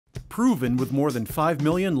Proven with more than 5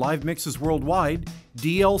 million live mixes worldwide,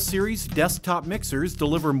 DL Series desktop mixers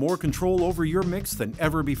deliver more control over your mix than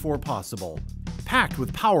ever before possible. Packed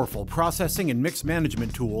with powerful processing and mix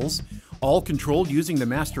management tools, all controlled using the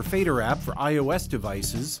Master Fader app for iOS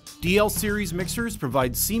devices, DL Series mixers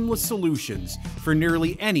provide seamless solutions for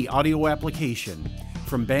nearly any audio application,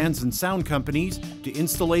 from bands and sound companies to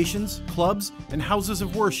installations, clubs, and houses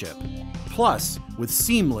of worship. Plus, with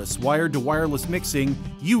seamless wired to wireless mixing,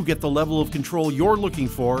 you get the level of control you're looking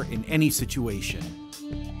for in any situation.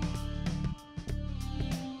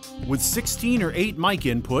 With 16 or 8 mic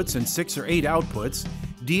inputs and 6 or 8 outputs,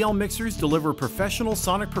 DL mixers deliver professional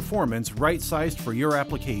sonic performance right-sized for your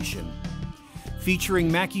application. Featuring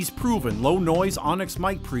Mackie's proven low-noise Onyx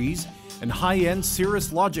mic pre's and high-end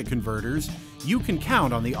Cirrus Logic converters, you can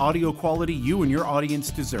count on the audio quality you and your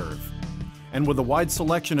audience deserve. And with a wide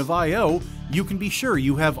selection of I/O, you can be sure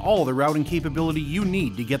you have all the routing capability you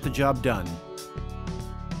need to get the job done.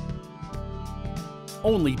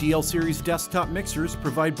 Only DL Series desktop mixers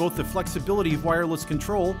provide both the flexibility of wireless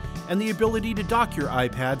control and the ability to dock your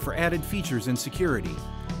iPad for added features and security,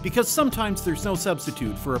 because sometimes there's no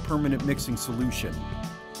substitute for a permanent mixing solution.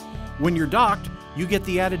 When you're docked, you get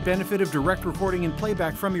the added benefit of direct recording and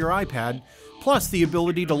playback from your iPad, plus the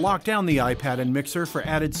ability to lock down the iPad and mixer for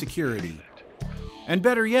added security. And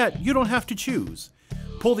better yet, you don't have to choose.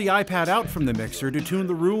 Pull the iPad out from the mixer to tune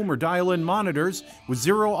the room or dial in monitors with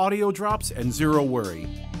 0 audio drops and 0 worry.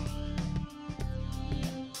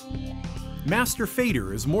 Master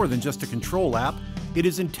Fader is more than just a control app, it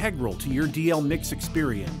is integral to your DL mix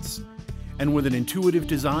experience. And with an intuitive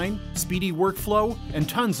design, speedy workflow, and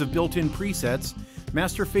tons of built-in presets,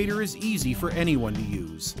 Master Fader is easy for anyone to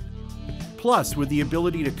use. Plus, with the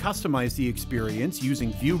ability to customize the experience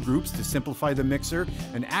using view groups to simplify the mixer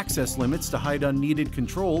and access limits to hide unneeded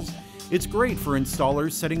controls, it's great for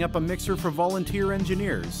installers setting up a mixer for volunteer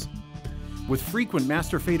engineers. With frequent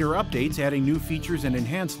Master Fader updates adding new features and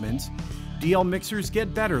enhancements, DL mixers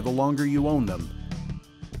get better the longer you own them.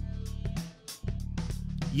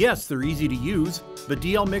 Yes, they're easy to use, but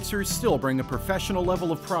DL mixers still bring a professional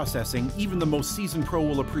level of processing even the most seasoned pro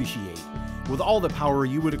will appreciate, with all the power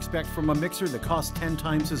you would expect from a mixer that costs 10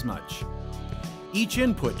 times as much. Each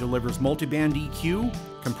input delivers multiband EQ,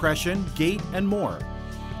 compression, gate, and more.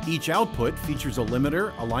 Each output features a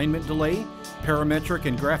limiter, alignment delay, parametric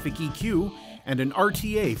and graphic EQ, and an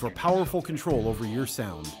RTA for powerful control over your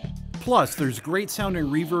sound. Plus, there's great sounding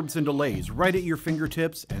reverbs and delays right at your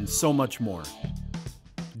fingertips, and so much more.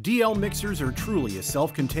 DL mixers are truly a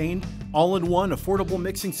self-contained, all-in-one affordable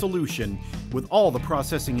mixing solution with all the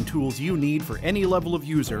processing and tools you need for any level of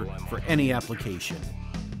user for any application.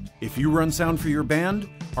 If you run sound for your band,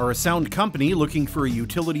 are a sound company looking for a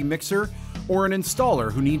utility mixer, or an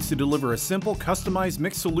installer who needs to deliver a simple customized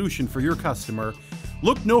mix solution for your customer,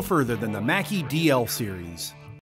 look no further than the Mackie DL Series.